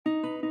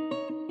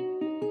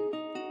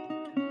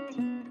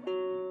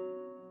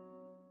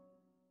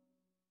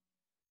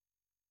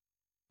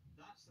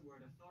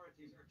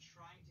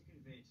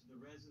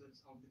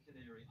residents of the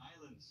Canary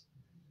Islands.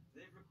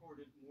 They've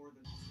recorded more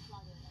than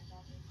flooded, and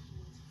that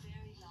includes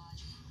very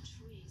large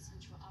trees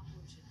which were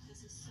uprooted.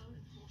 This is so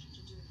important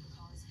to do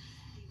because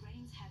the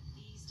rains have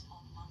eased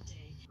on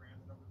Monday.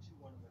 the number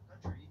 2 in the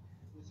country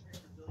with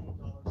 $300 billion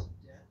in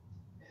debt,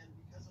 and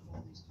because of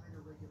all these tighter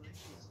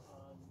regulations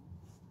on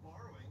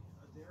borrowing,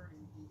 they're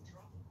in deep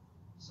trouble.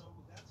 So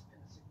that's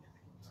been a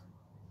significant time.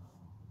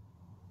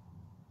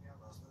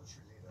 Myanmar's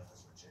military leader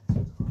has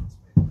rejected demands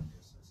made by the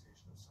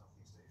Association of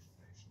Southeast Asian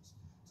Nations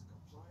to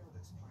comply with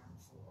its plan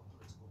for a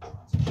political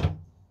transition.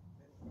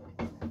 Many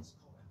immense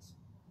comments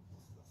for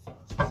the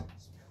first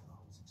since Myanmar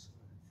was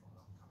excluded from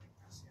an upcoming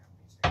ASEAN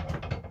meeting.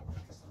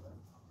 At least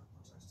 1,100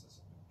 protesters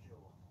have been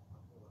killed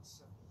and more than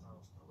 7,000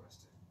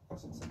 arrested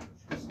since the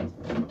military set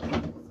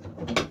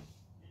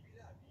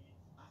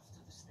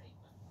After the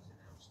statement was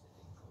announced in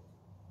April,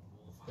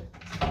 more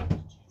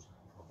violence due to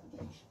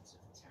provocations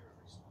of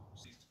terrorist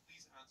groups.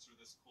 Please answer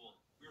this call.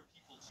 We're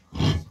people to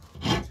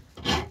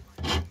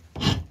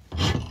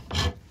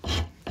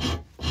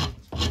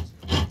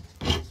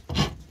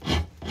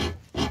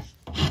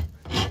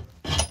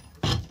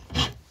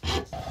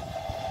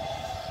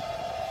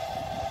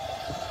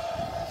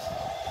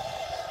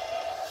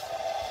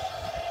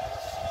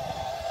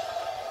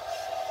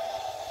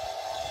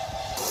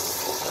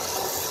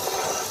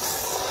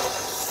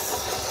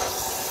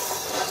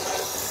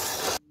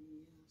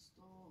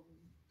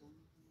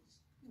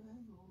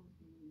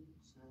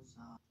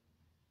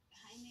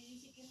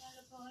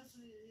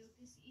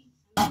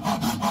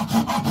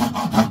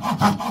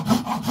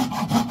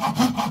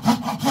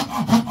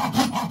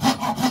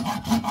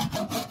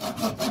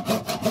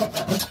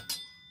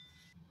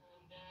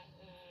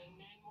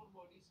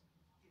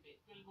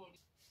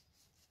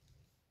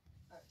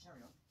Carry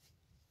on.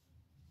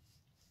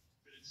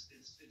 but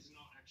it's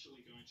not actually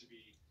going to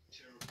be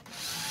terrible.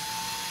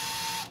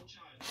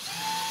 Child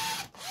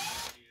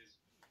ideas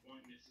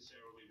won't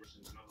necessarily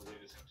and other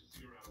leaders have to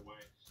figure out a way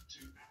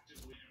to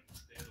actively, and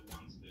they're the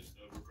ones that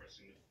are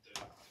repressing the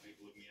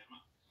people of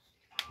Myanmar.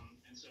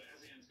 And so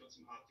ASEAN's got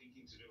some hard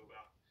thinking to do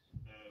about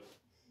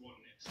what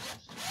next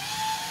steps.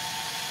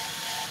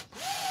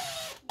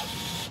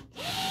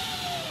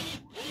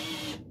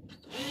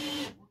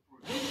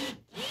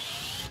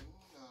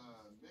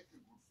 make a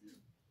good film,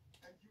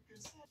 and you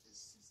can set a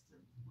system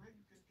where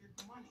you can get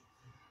the money.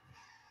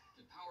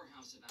 The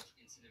powerhouse of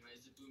African cinema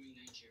is the booming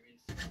Nigerian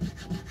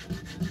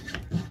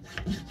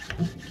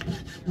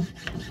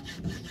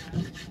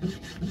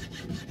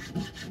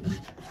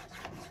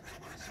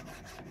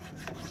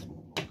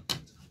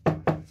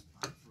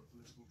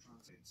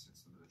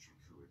Since the military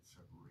coup in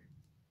February.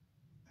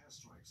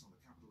 Airstrikes on the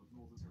capital of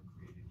Northern are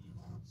created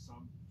equal.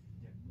 Some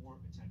get more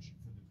attention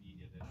from the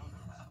media than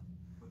others.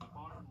 But the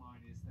bottom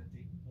line is that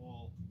they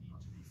all need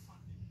to be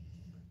funded.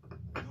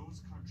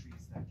 Those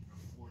countries that can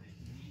afford it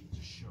need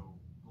to show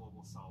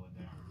global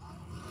solidarity.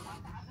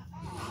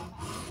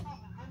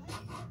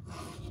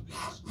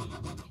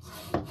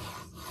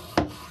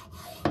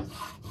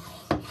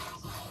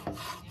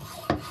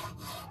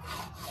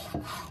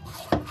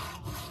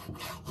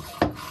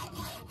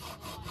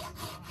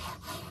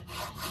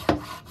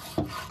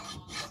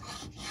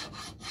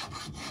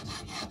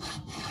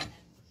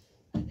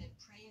 And they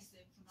praise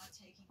them for not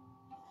taking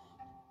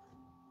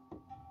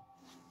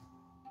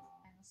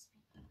and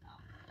speaking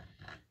up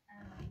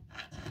and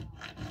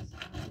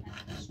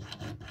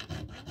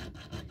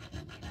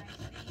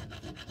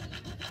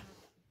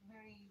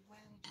very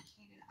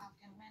well-educated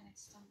Afghan men,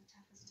 it's still the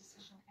toughest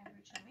decision ever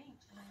to make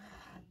to marry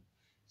a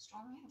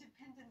strong,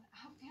 independent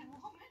Afghan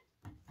woman.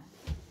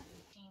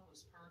 The team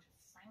was part of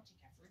frantic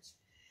efforts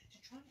to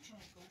try to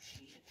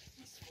negotiate a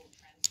peaceful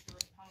transfer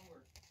of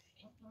power,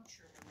 an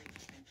interim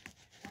arrangement,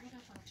 right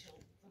up until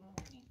the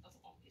morning of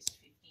August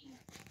 15.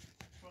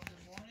 From the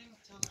morning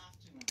till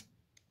afternoon,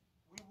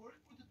 we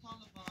worked with the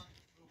Taliban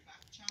through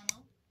back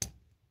channel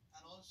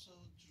and also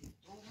through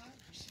Doha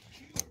to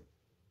secure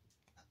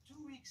a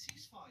 2-week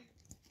ceasefire.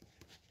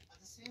 At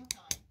the same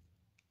time,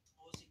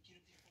 our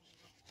security forces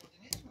were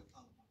coordinating with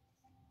Taliban.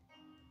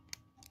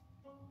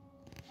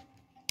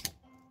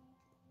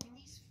 In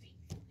these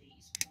fateful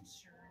days,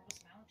 concern was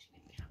mounting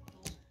in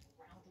capitals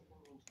around the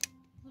world,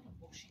 including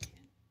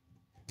Washington.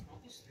 On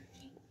August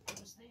 13th, I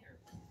was there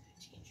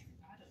to interview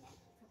Adela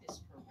for this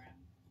program.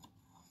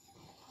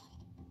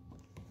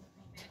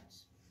 We met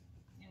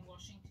in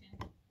Washington,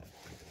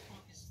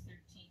 August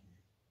 13th.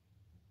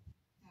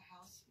 The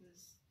house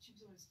was, she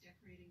was always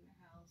decorating the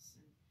house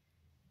and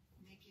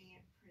making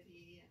it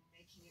pretty and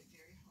making it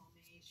very homey.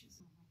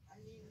 I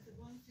mean, the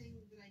one thing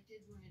that I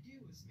did want to do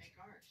was make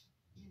art.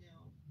 You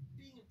know,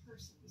 being a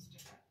person was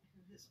different,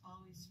 who has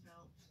always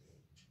felt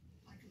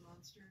like a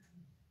monster,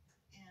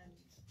 and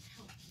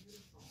how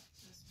beautiful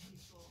those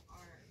people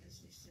are as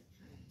they sit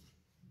free.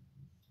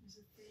 There's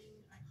a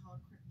thing I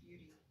call crip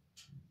beauty.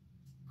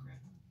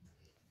 Crip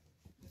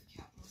with a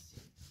capital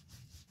C.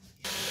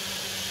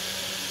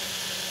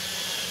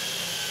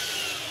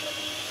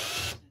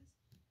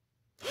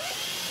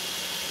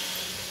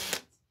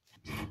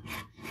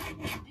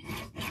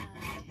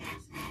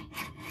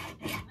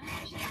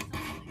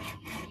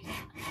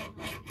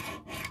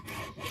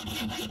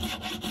 Well,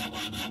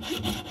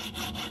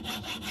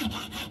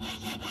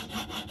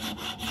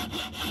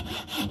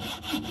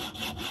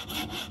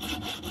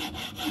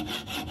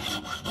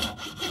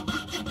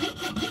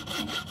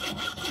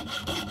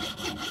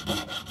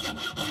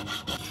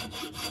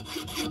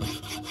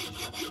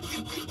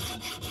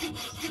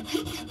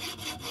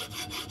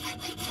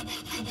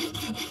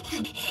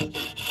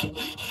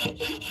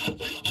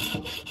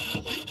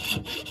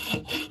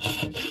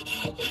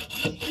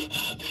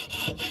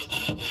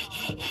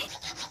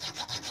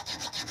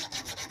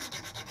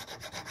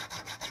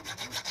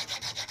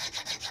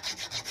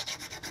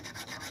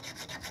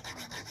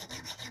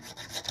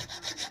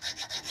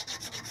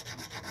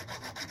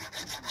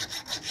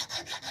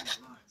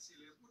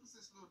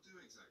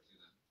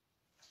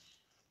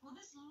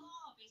 this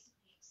law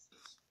basically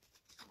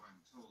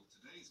I'm told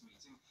today's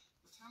meeting,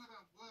 the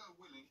Taliban were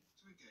willing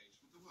to engage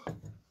with the work.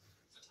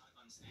 The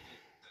Taliban stated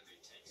that they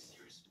take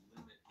serious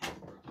limit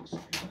number of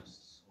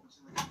extremists.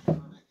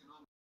 Economic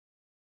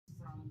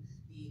from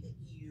the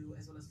EU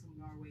as well as from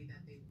Norway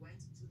that they went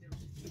to the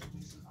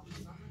reformation of the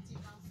Sovereignty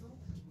Council,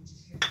 which is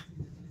shared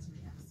between the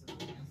military and the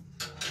civilians,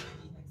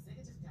 the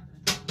executive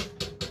cabinet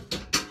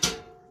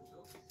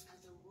and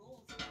the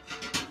roles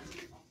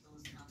of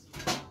those councils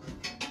are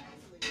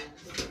isolated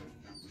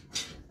and there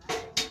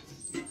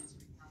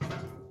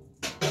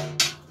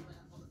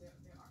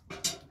are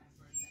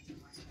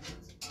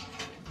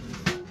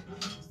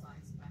efforts and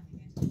sides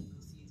backing into the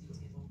negotiating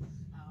table,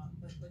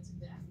 but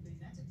the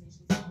United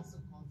Nations also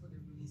called for the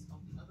release of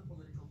the other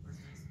political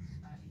prisoners,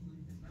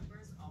 including the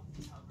members of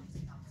the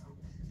Sovereignty Council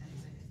and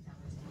Executive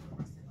Cabinet who were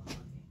arrested on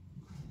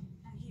Monday.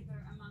 and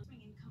Heather among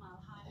bringing Kamal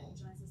Haider, who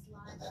joins us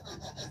live from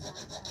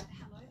Islamabad.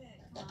 Hello there,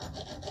 Kamal.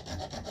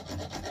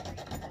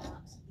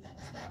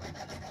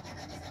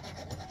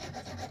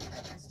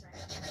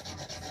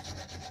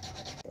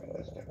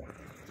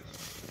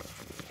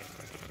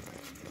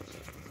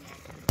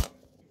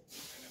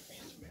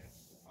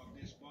 Of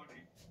this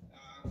body,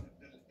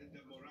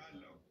 the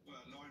morale of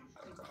law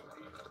enforcement, the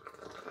government.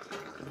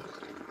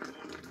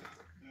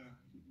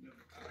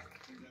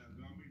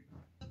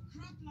 The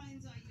crop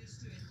lines are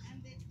used to it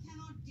and they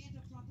cannot get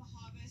a proper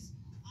harvest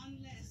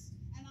unless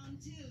and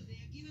until they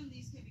are given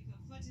these chemical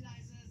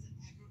fertilizers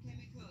and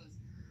agrochemicals.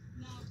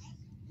 Now, as you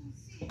can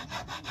see,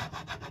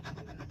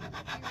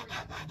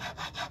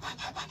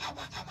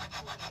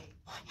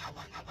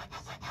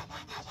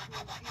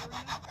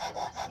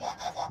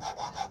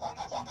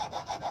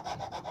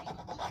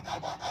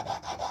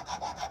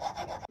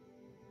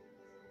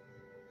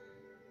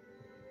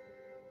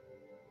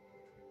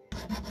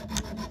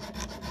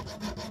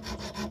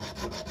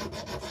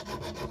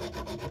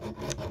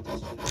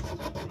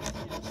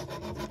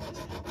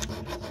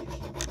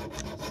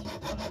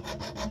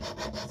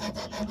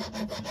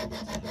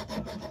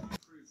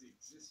 prove the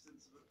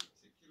existence of a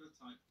particular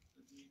type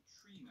of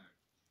neutrino,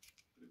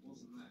 but it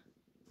wasn't there.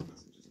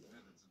 Professor Jessica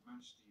Evans of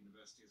Manchester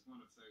University is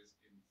one of those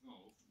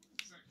involved.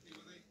 Exactly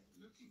what they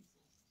were looking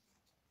for.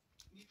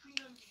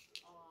 Neutrinos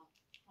are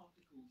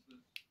particles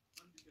that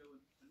undergo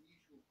an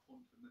unusual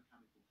quantum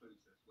mechanical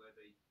process where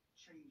they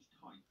change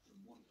type from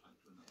one type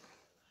to another.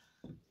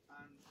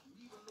 And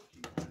we were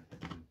looking for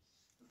evidence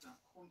of that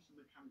quantum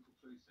mechanical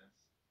process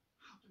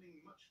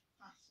happening much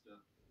faster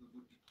than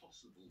would be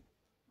possible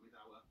with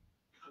our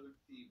current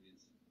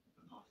theories of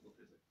particle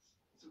physics.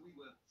 So we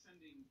were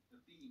sending a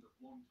beam of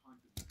one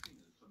type of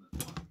neutrinos from a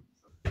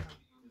so how the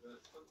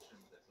universe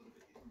functions, that sort of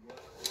a hidden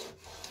world.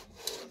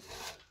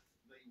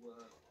 They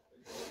were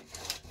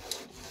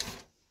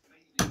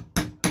mainly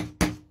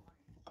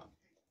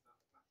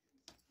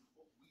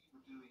what we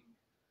were doing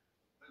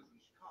over in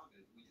Chicago.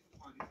 We didn't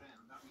find it there,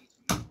 and that means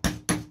we need to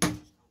look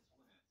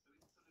elsewhere. So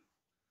it sort of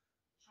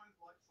shines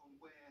lights on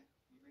where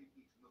we may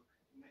need to look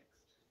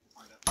next to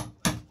find out more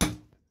about it.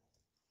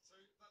 So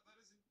that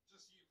isn't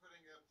just you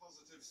putting a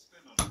positive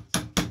spin on it. It's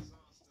a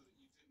disaster that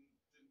you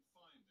didn't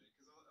find it,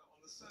 because on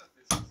the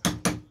surface it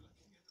sounds like you were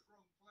looking at the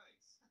wrong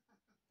place.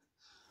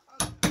 Oh,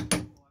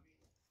 no, well, I mean,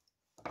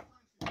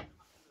 science is a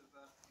matter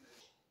of,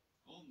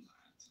 On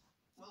that,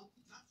 well,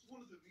 that's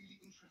one of the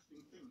really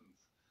interesting things.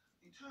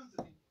 In terms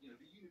of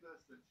the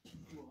universe that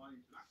you or I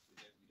interact with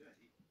every day,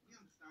 we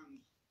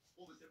understand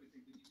almost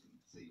everything that you can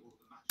see, all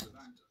of the matter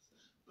around us.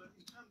 But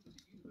in terms of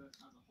the universe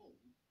as a whole,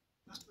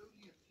 that's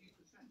only a few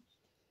percent.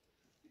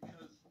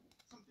 Because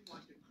something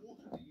like a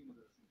quarter of the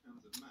universe in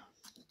terms of mass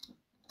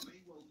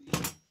may well be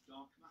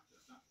dark matter.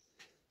 That's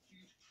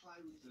huge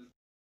clouds of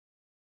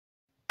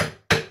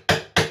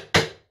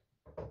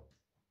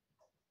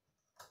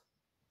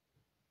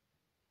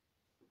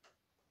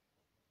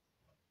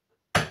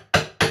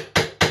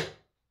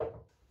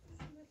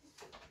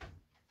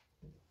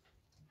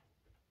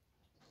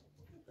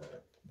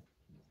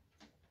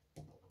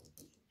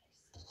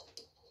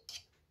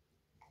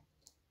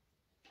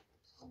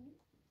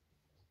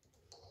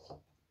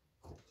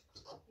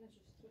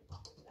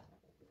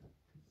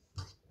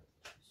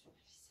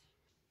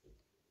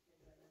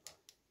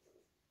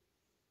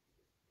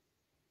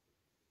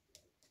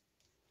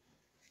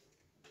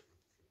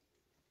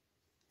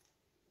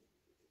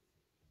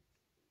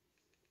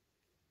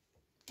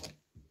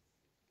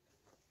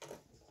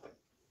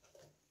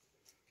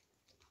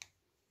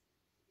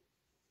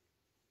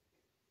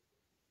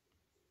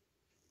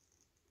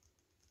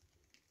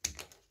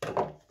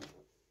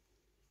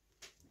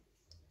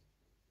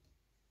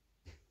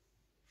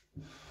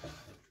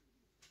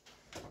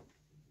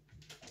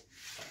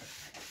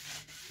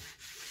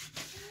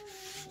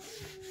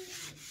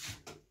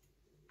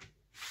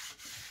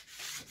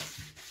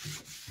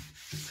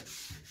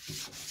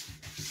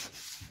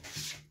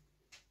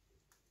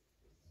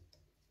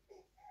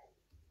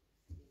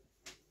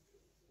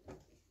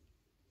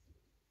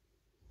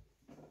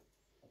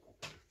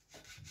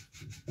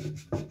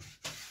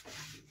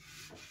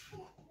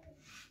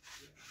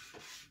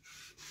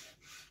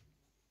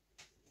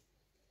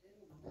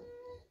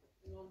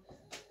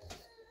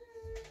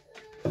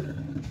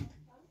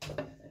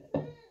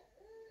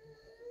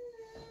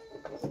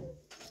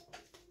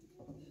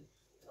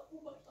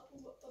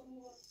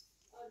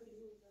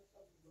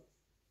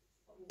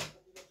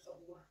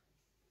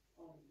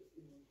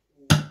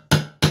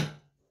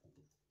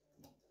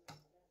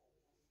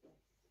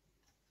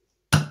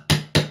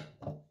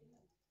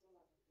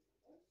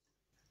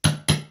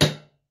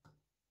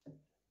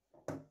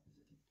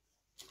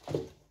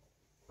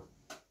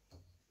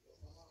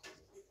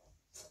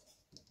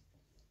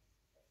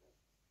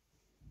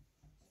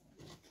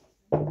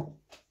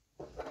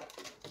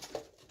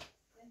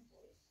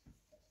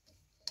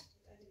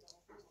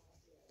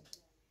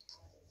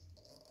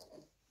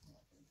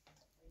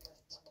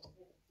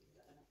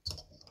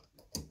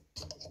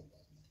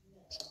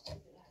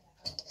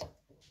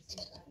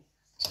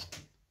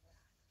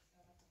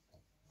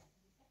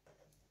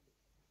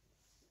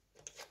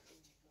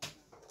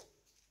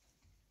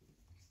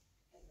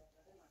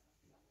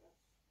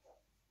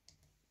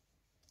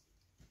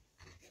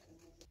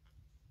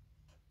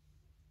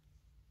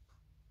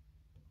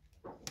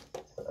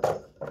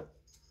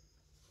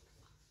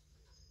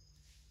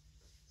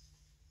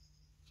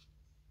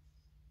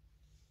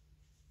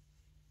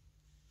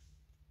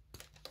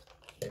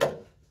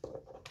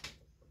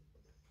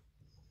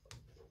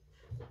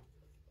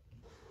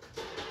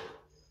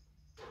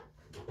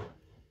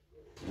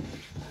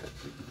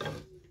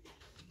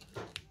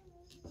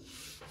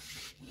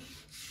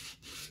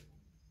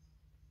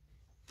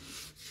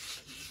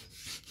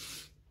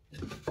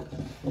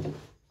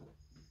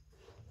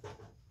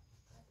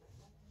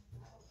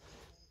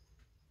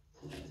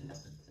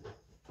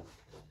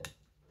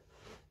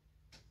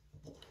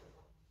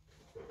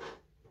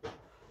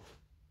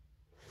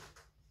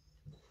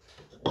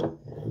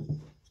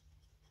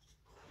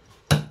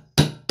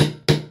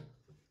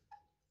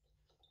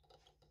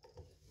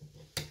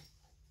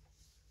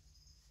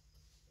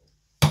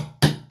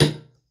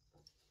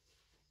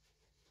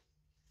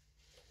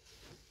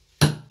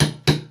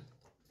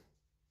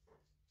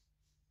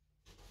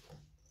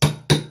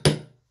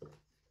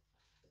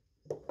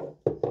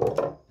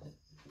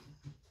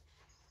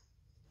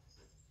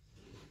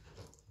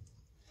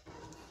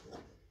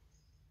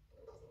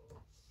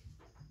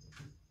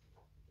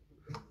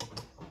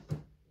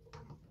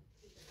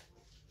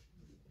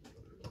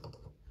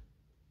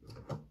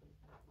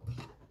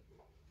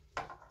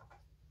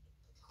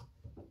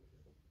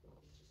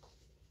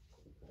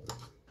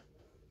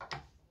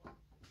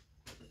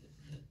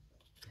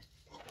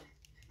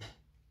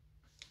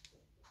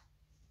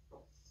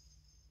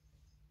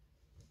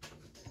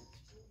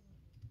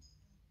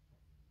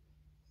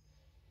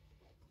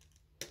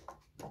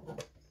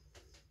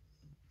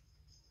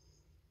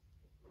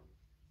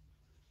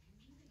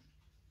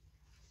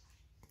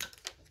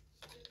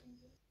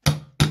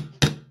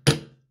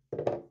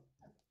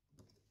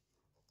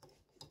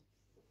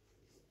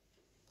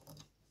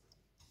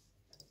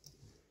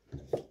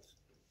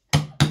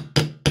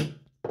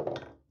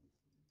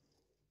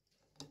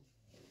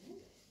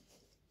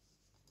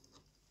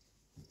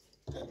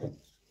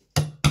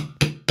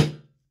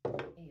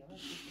Ei ole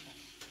pystytä.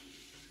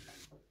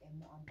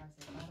 Emmu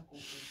antaisi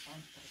tarkuuksiin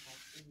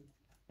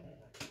pankkarikaistiin.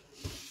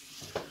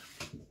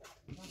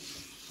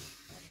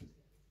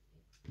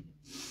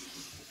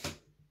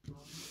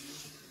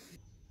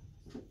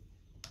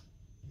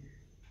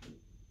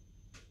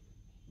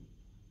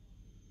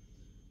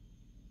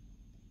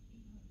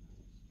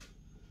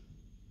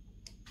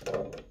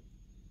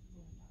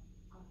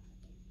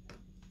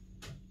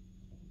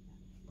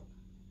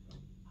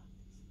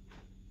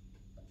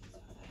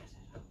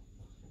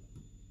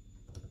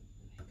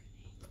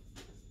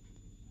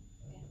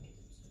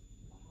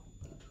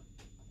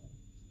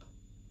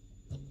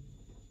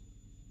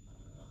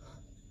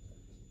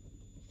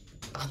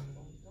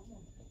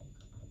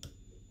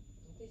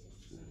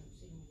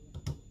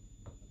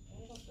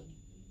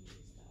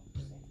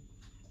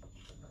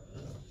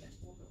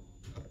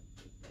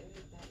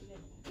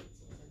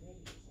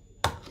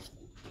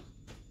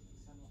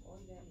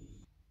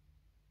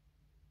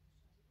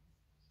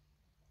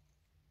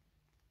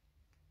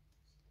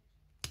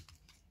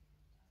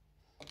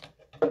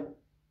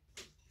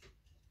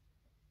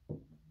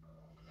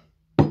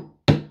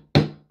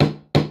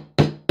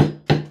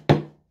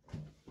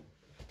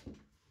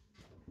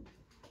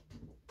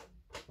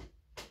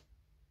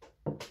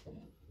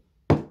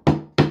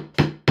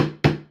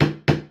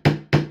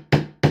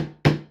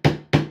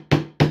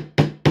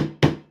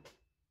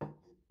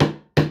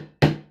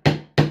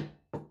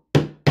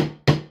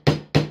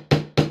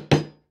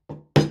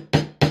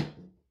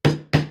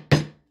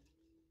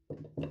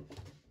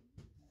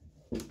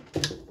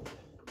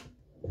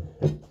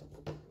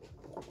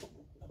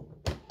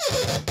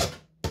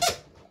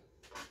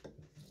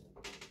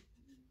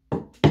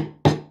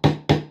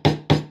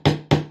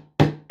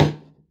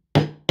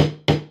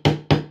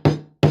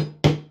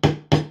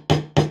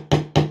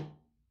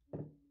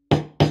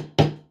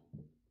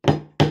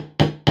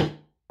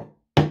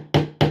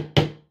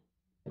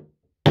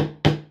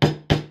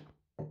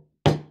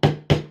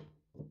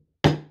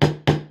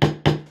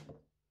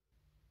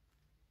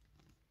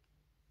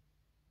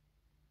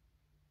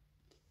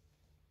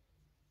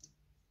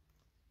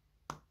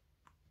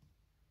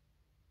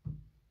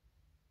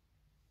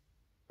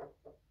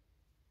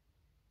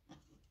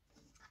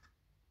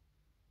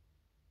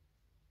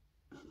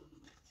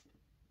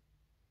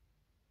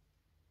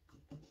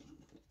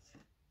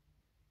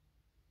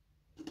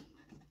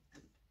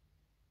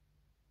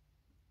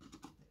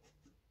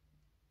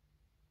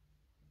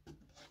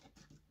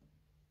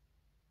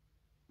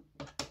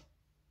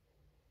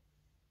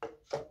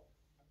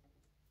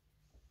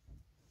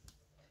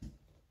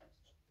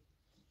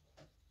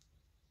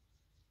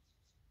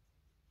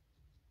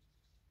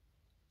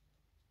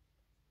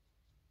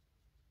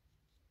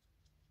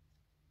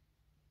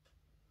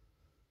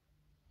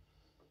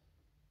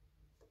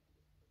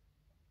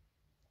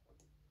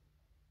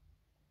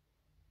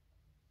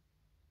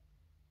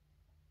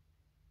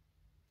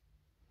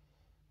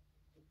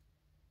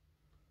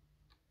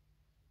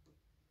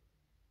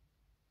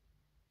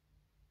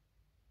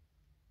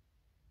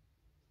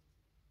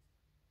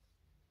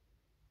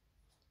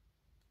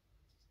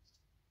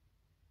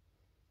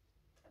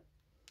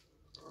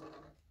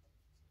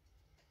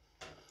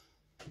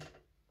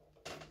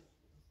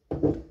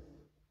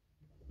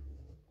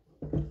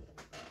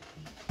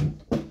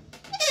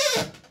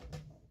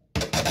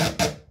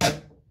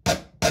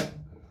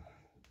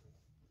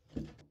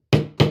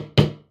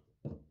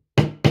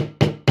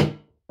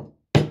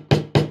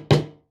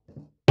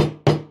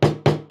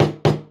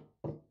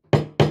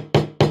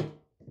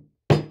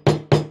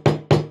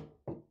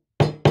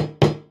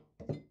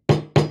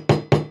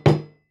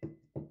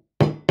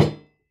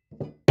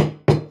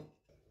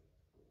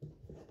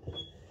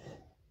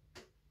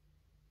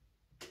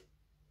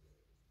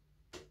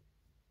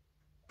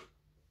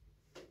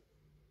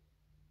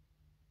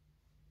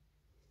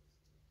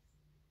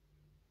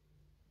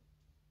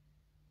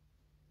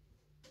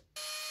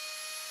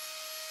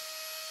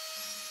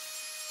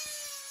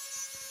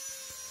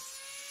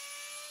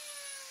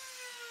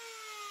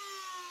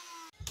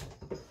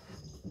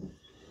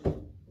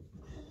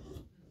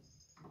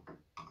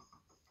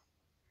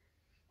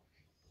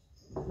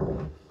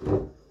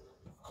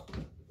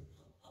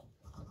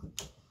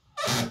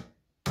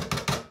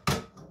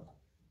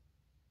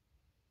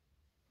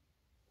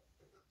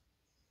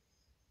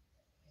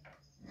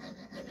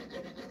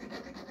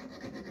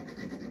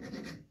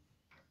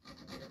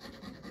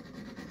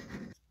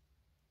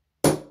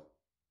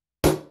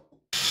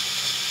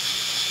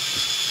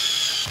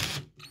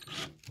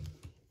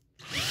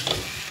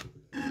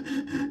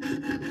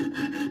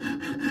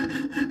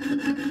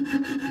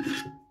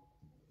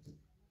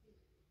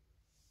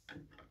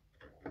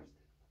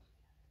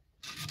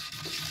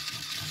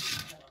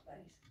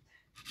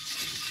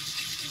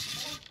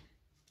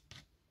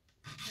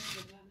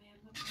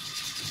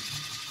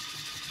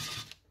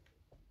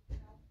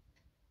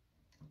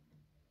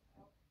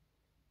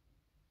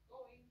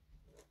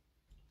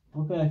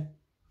 Okay.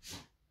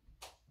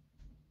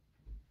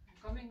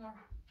 Coming or?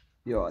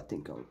 Yeah, I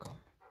think I'll come.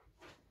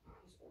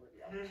 He's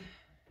already out.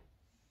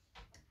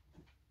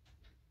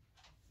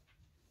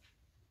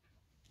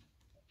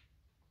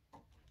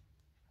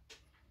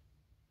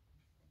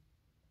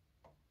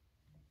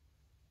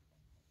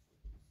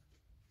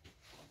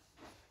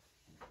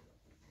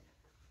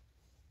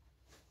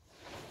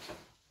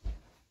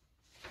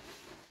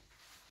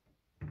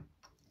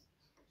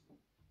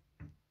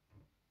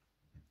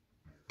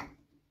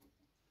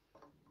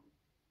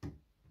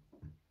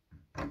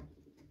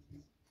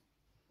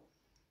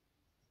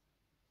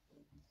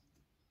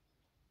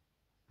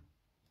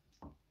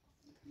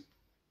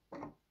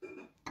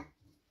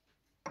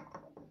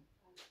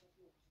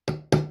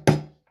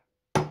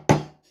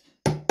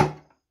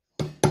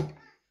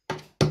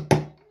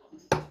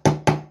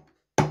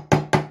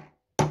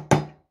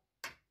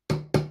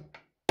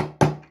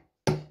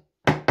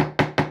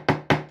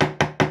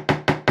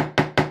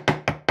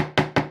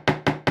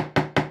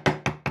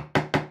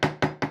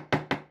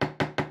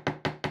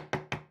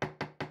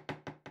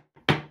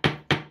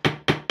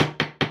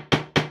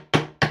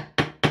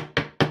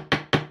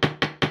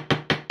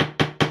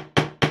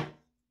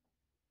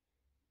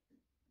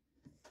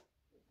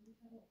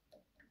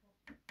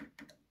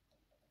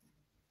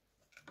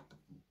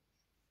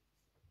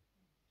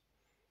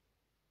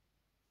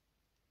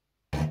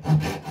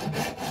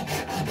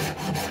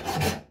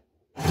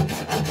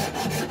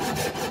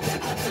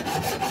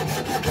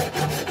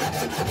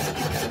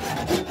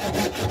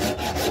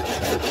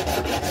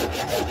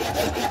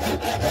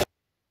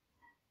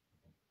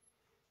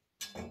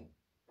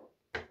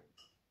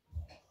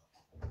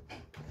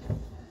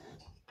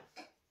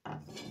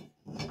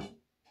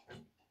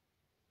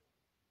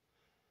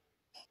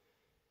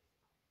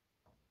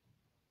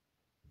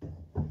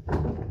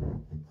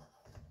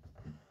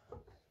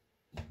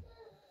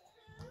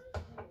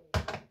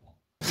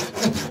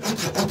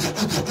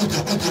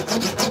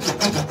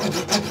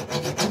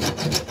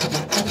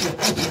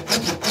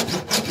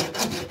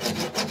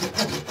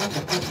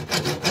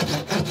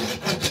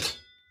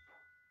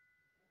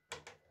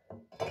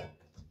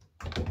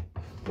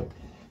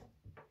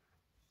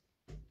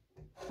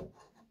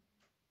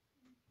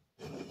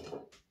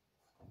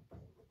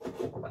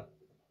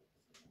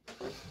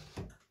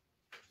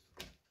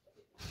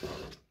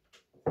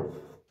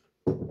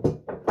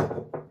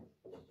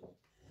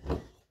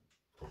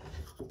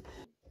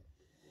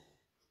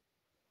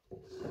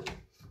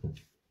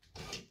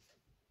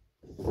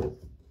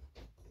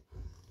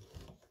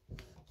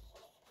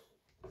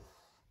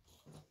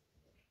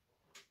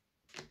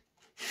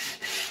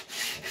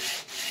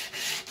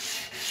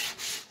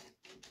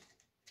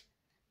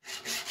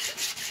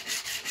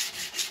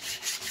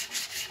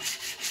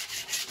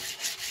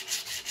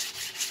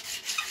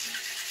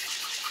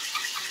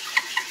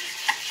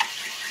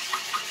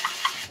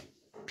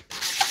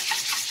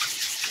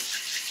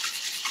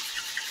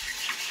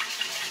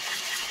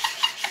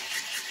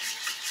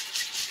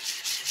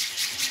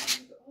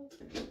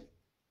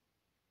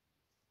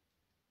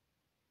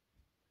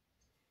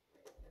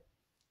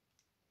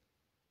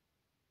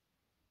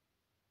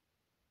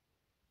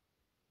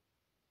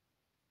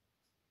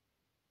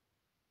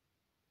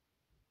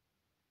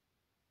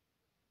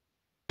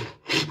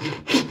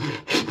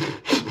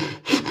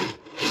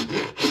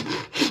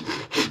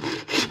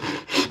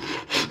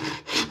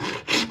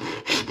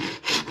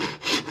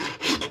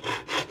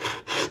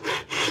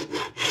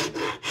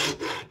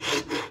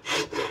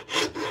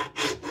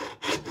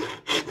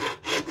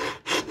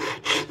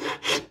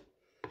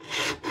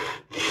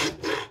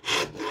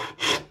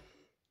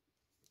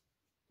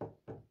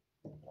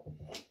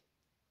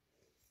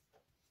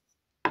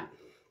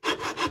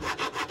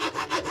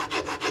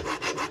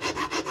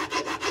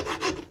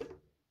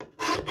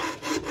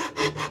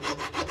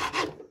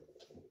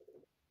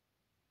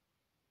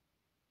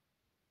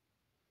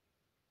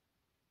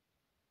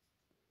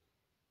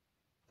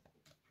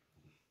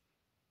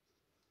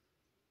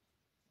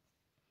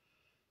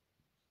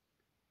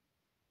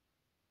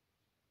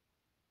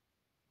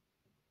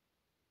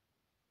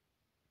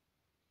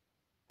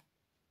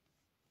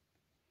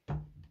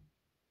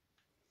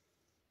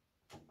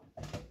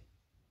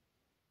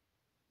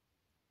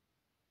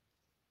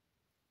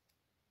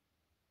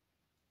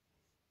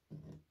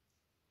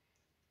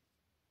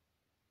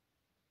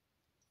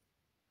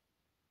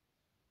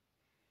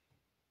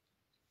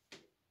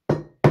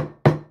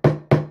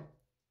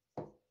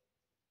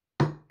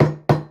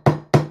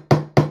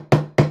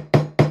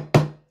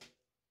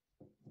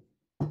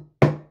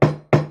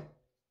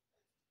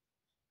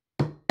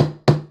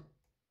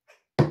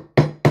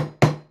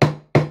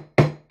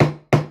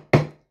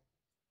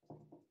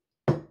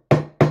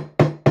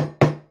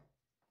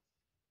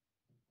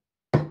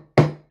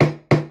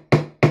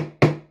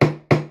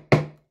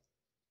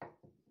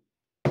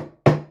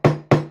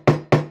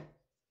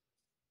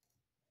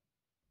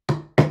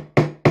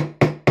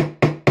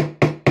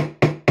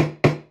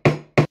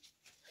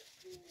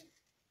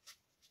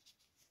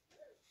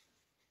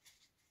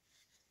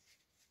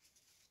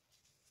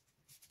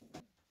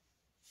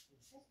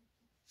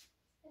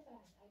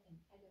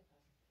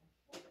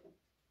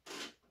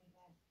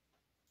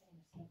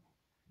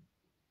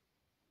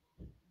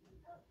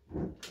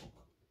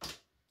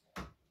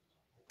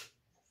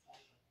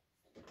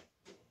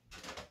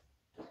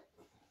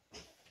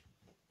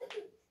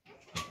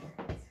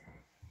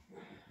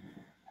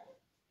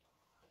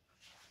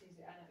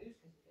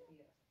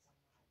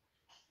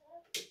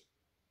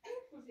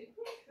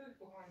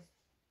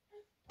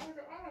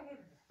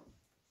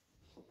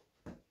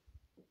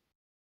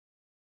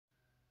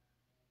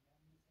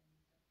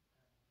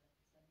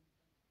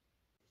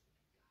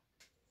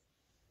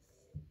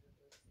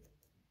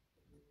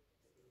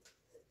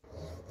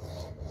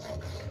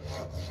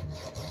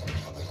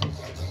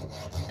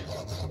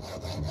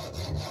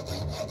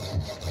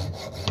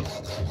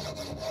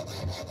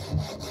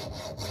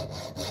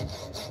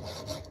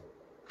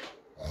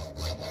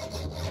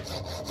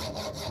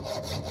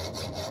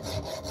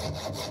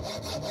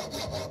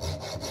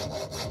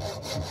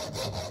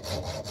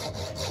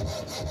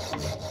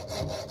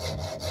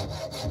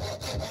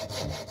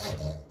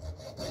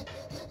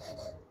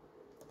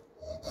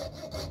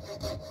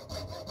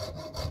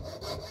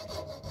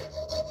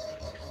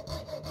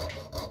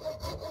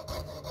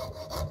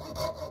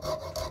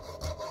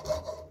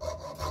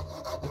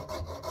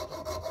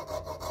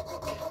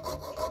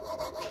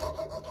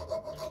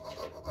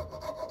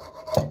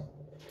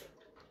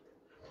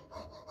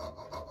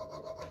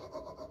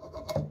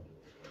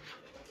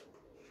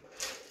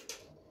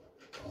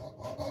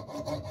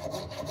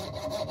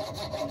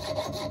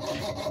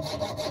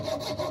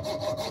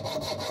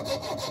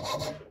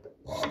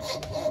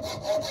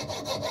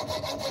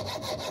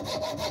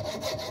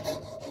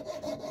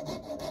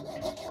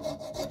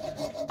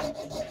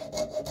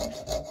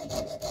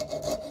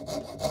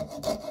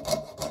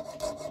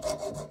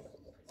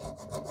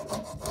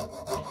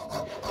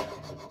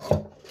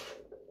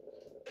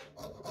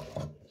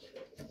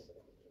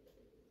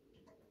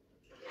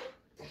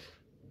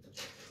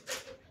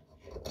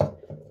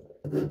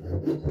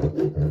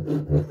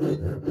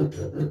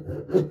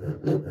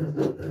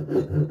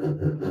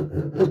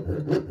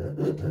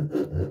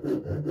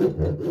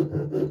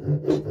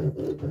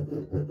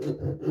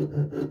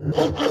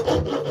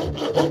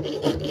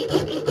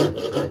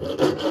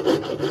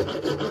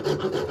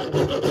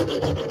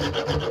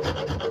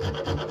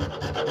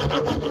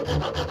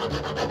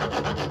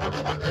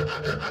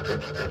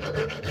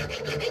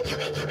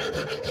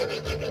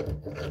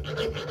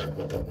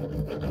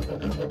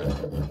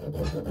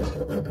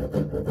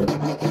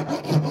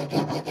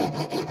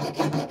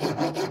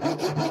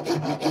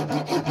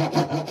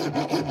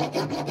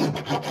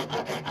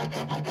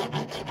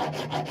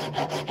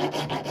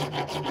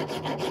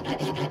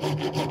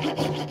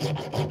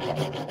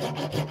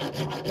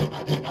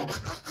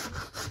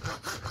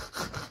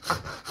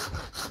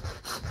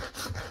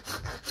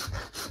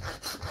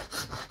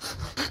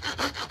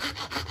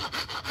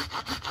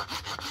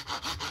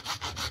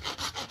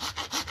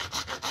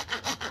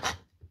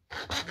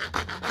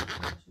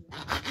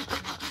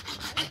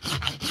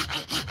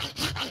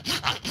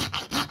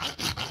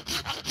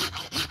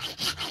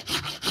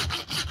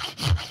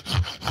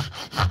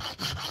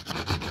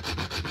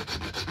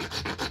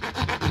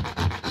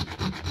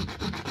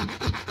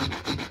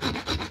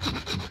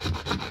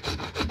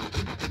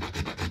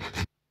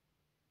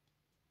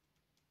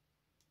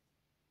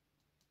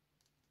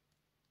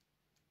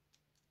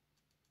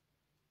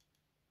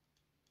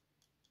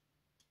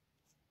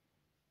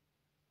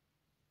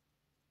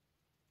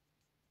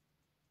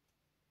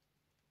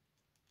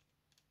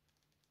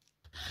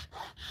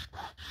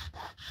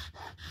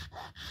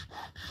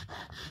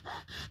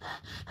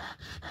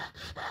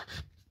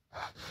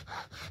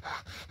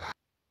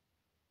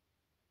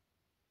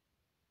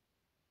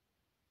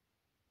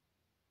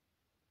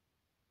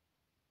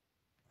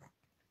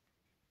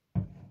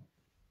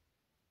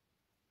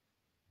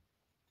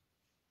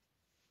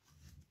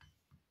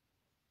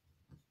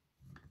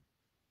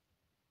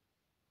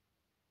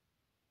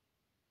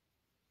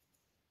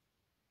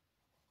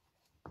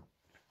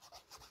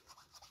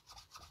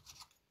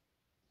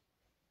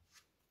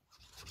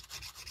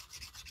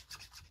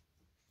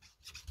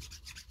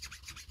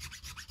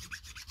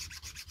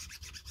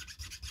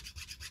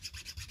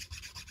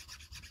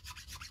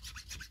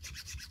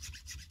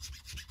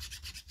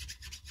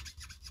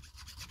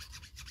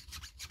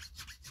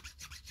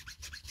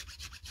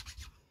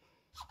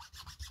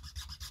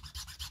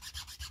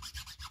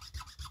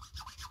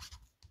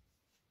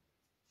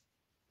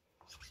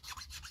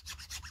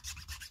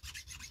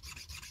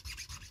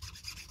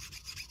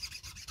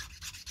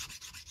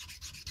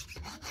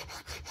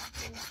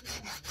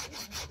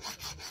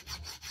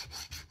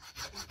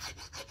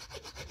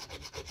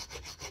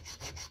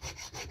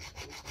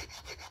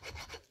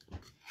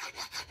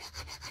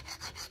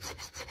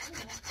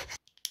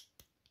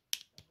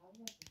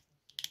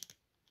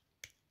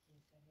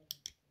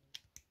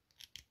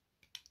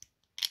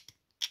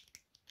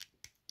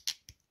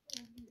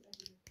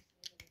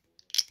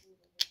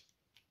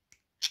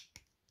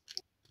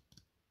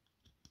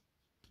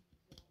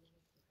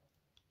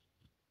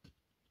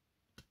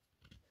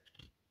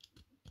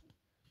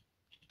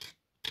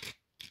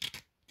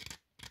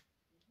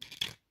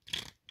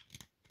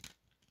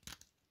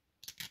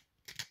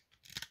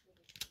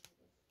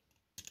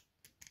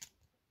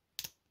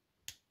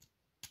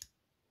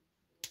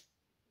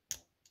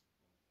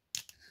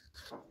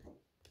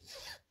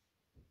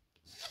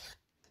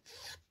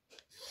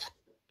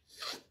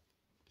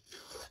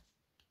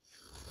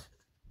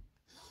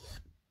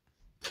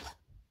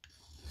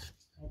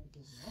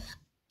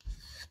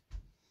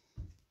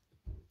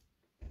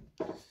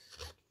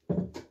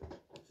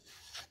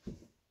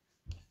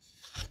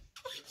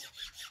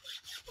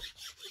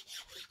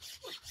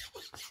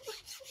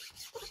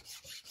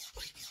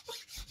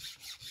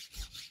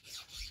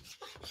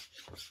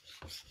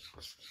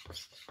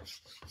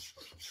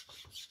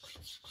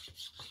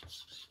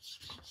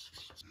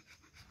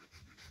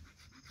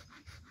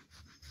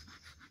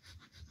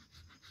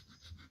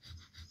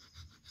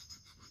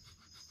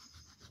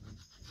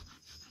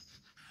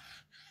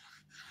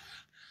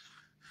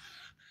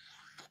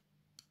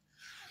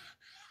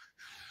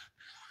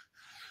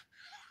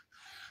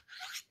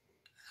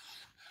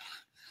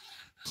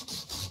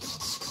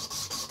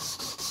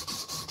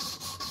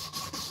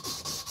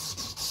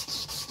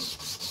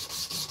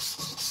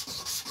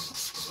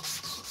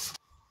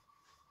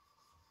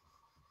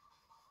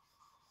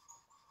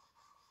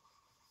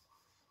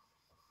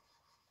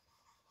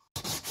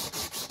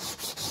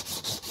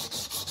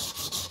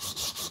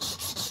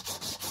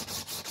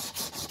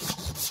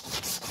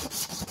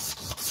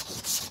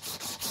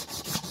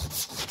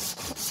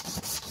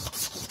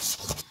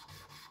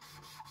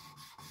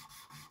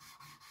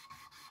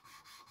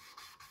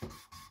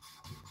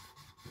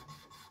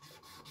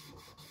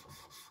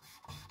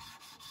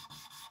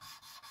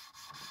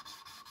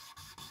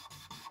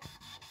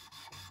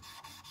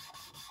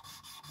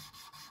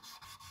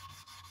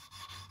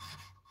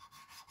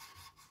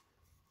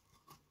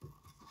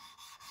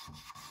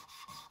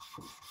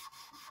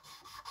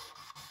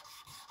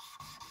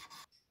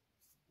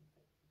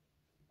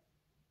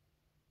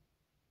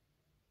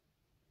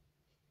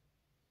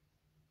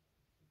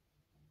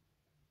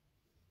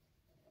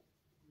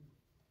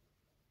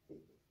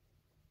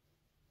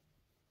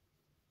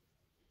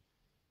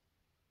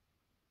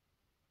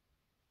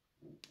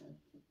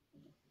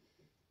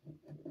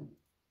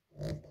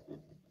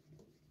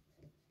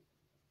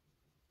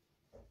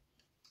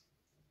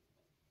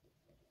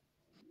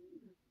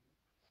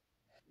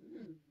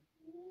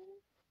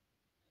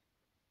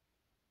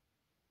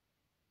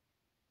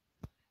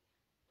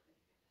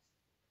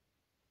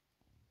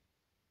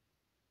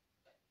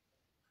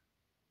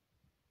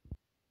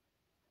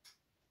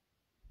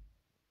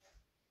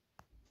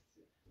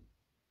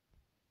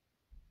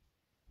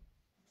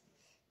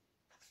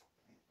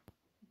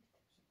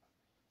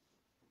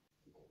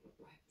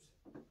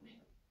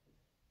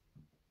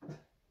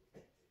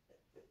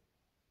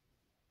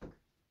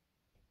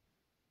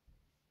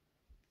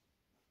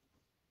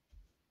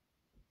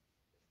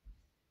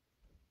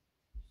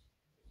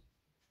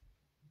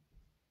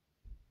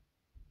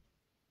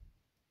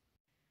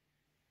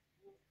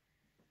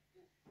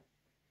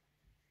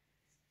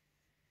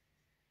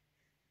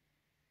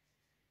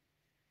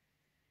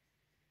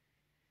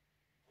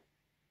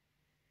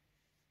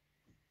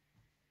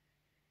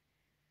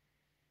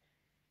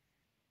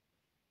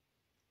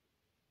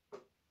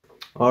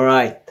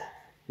 Alright,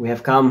 we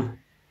have come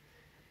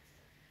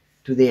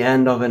to the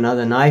end of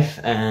another knife,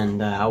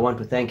 and I want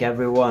to thank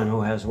everyone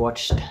who has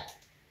watched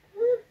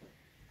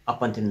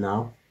up until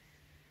now.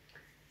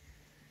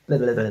 Blah,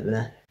 blah, blah,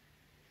 blah.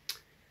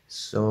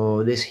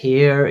 So this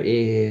here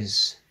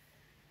is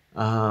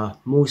a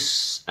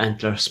moose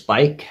antler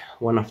spike,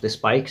 one of the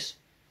spikes,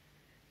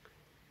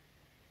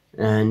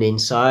 and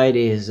inside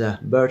is a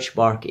birch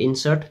bark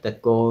insert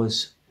that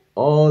goes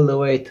all the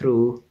way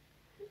through,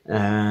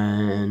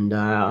 and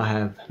I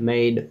have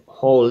made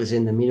holes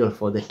in the middle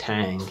for the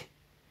tang.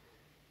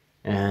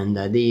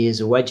 And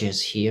these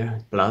wedges here,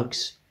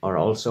 plugs, are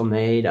also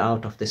made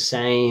out of the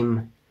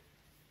same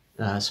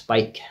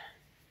spike,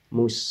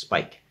 moose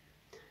spike.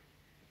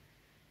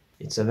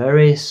 It's a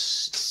very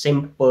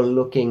simple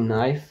looking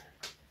knife.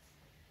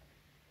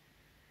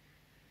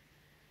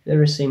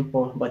 Very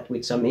simple, but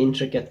with some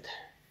intricate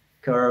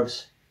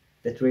curves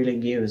that really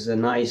gives a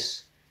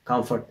nice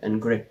comfort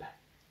and grip.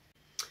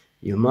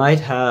 You might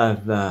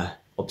have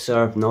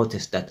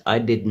noticed that I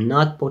did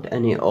not put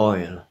any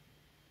oil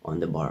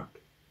on the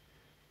bark,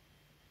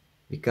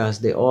 because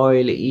the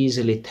oil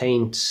easily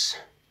taints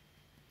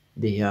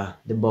the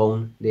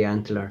bone, the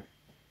antler.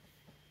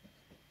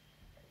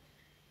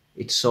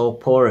 It's so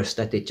porous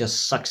that it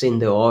just sucks in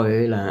the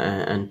oil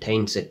and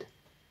taints it.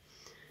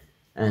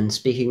 And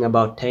speaking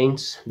about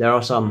taints, there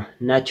are some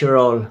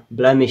natural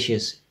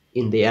blemishes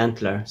in the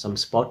antler, some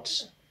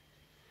spots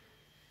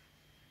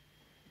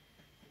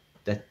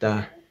that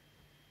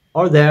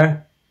are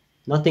there,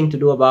 nothing to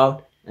do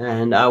about,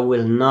 and I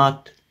will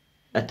not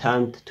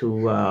attempt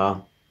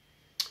to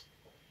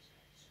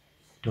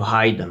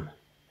hide them.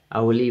 I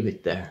will leave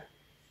it there.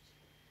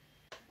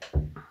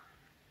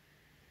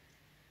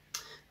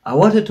 I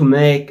wanted to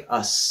make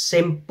a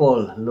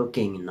simple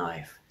looking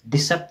knife,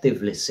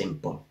 deceptively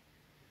simple.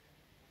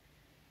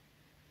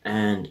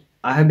 And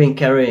I have been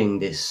carrying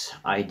this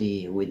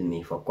idea with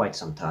me for quite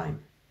some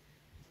time,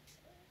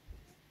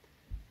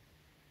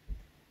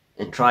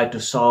 and tried to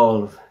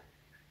solve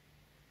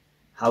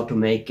how to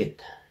make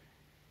it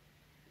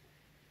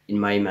in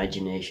my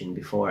imagination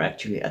before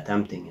actually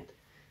attempting it.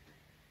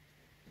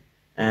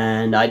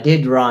 And I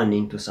did run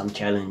into some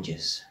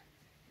challenges.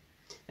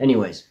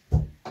 Anyways,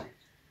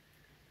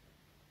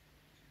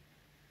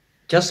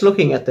 just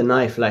looking at the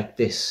knife like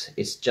this,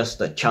 it's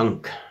just a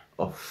chunk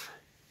of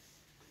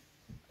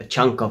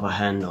a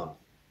handle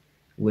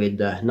with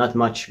not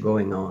much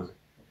going on.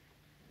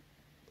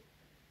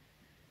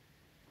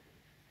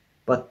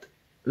 But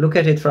look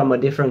at it from a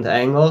different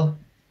angle,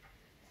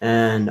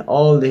 and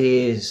all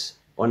these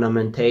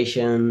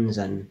ornamentations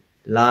and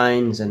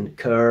lines and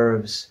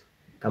curves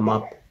come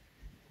up.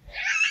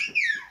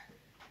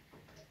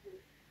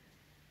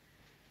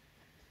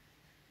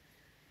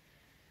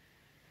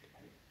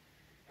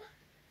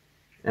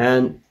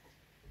 And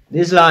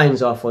these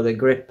lines are for the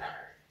grip.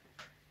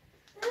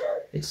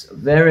 It's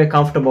very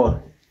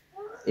comfortable.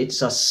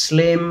 It's a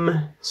slim,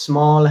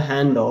 small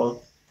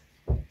handle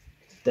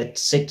that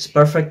sits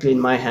perfectly in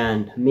my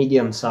hand,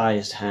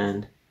 medium-sized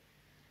hand.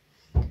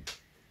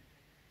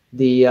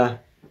 The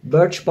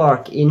birch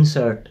bark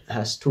insert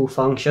has two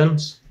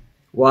functions.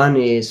 One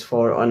is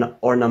for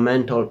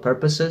ornamental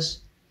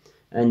purposes,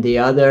 and the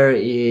other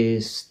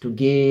is to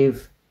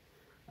give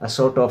a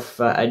sort of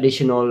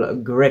additional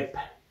grip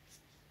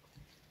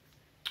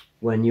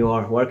when you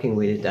are working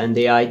with it. And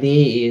the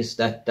idea is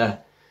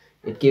that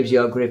it gives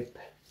you a grip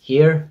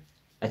here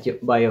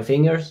by your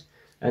fingers,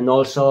 and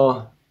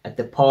also at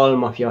the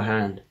palm of your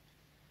hand.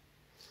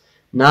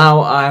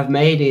 Now I have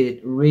made it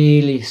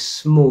really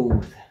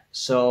smooth,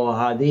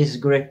 so this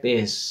grip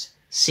is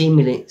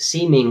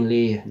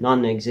seemingly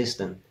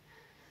non-existent.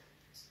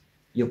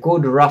 You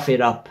could rough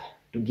it up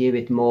to give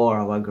it more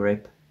of a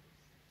grip.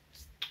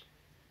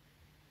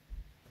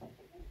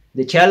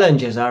 The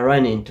challenges I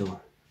ran into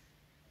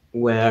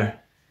were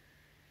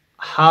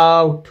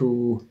how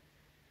to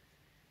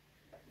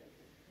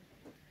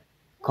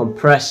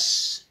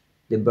compress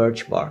the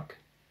birch bark,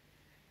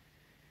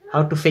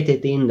 how to fit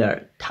it in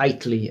there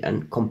tightly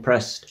and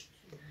compressed.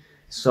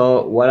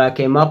 So what I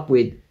came up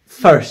with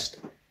first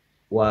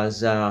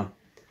was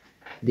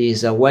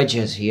these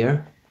wedges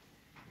here,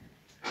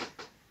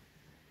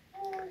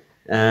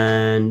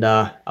 and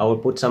I will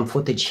put some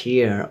footage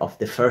here of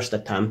the first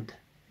attempt.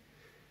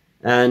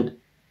 And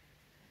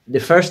the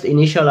first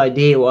initial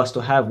idea was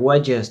to have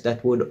wedges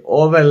that would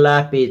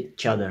overlap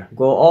each other,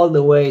 go all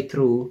the way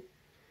through,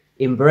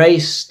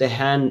 embrace the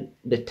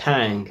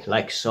tang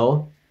like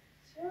so,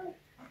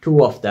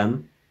 2 of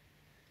them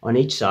on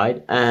each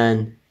side,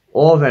 and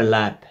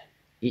overlap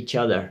each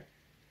other,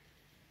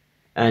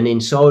 and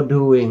in so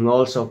doing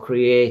also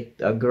create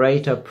a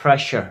greater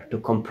pressure to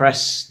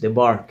compress the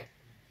bark.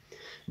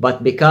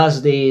 But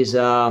because these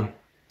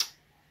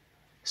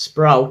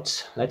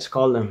sprouts, let's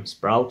call them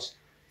sprouts,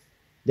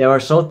 they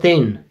were so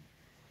thin,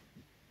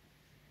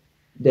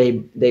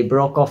 they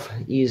broke off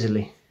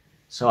easily.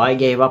 So I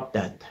gave up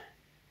that,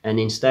 and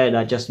instead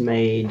I just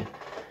made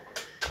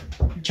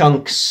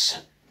chunks,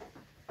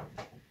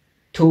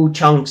 2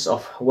 chunks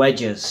of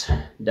wedges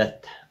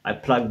that I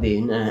plugged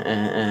in,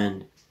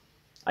 and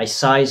I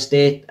sized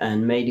it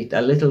and made it a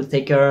little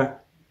thicker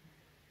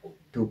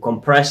to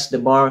compress the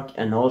bark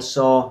and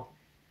also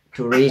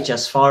to reach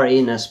as far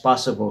in as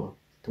possible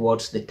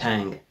towards the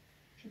tang.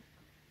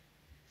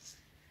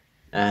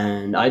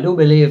 And I do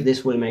believe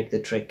this will make the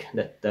trick,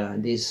 that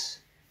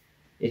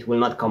it will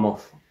not come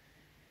off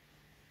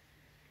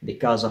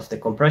because of the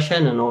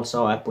compression, and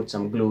also I put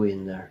some glue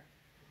in there.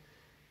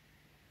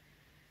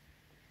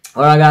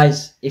 Alright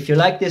guys, if you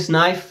like this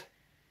knife,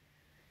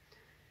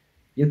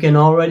 you can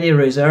already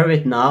reserve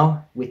it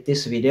now with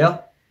this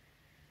video,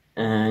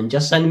 and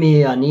just send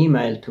me an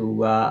email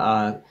to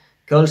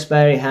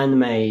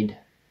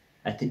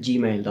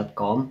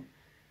goldsberryhandmade@gmail.com,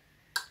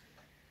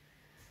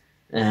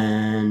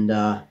 and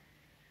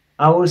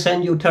I will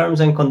send you terms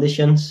and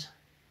conditions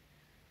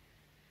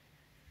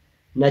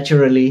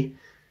naturally.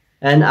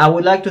 And I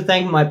would like to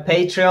thank my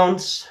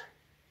Patreons,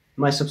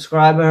 my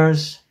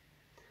subscribers,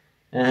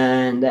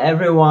 and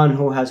everyone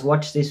who has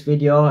watched this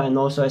video, and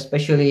also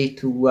especially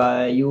to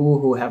you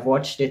who have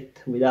watched it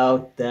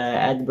without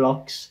ad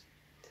blocks.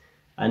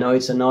 I know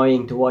it's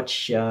annoying to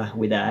watch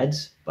with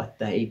ads, but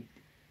it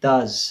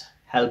does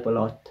help a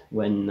lot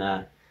when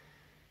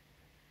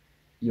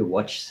you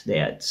watch the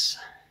ads.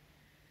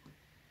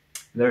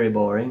 Very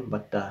boring,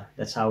 but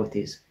that's how it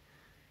is.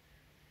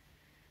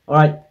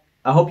 Alright,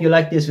 I hope you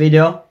like this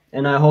video,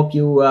 and I hope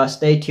you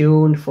stay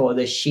tuned for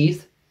the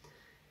sheath.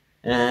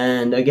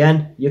 And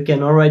again, you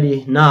can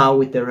already now,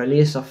 with the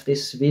release of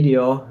this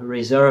video,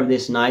 reserve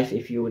this knife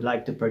if you would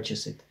like to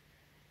purchase it.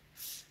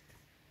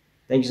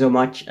 Thank you so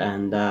much,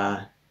 and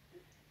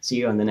see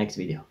you on the next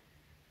video.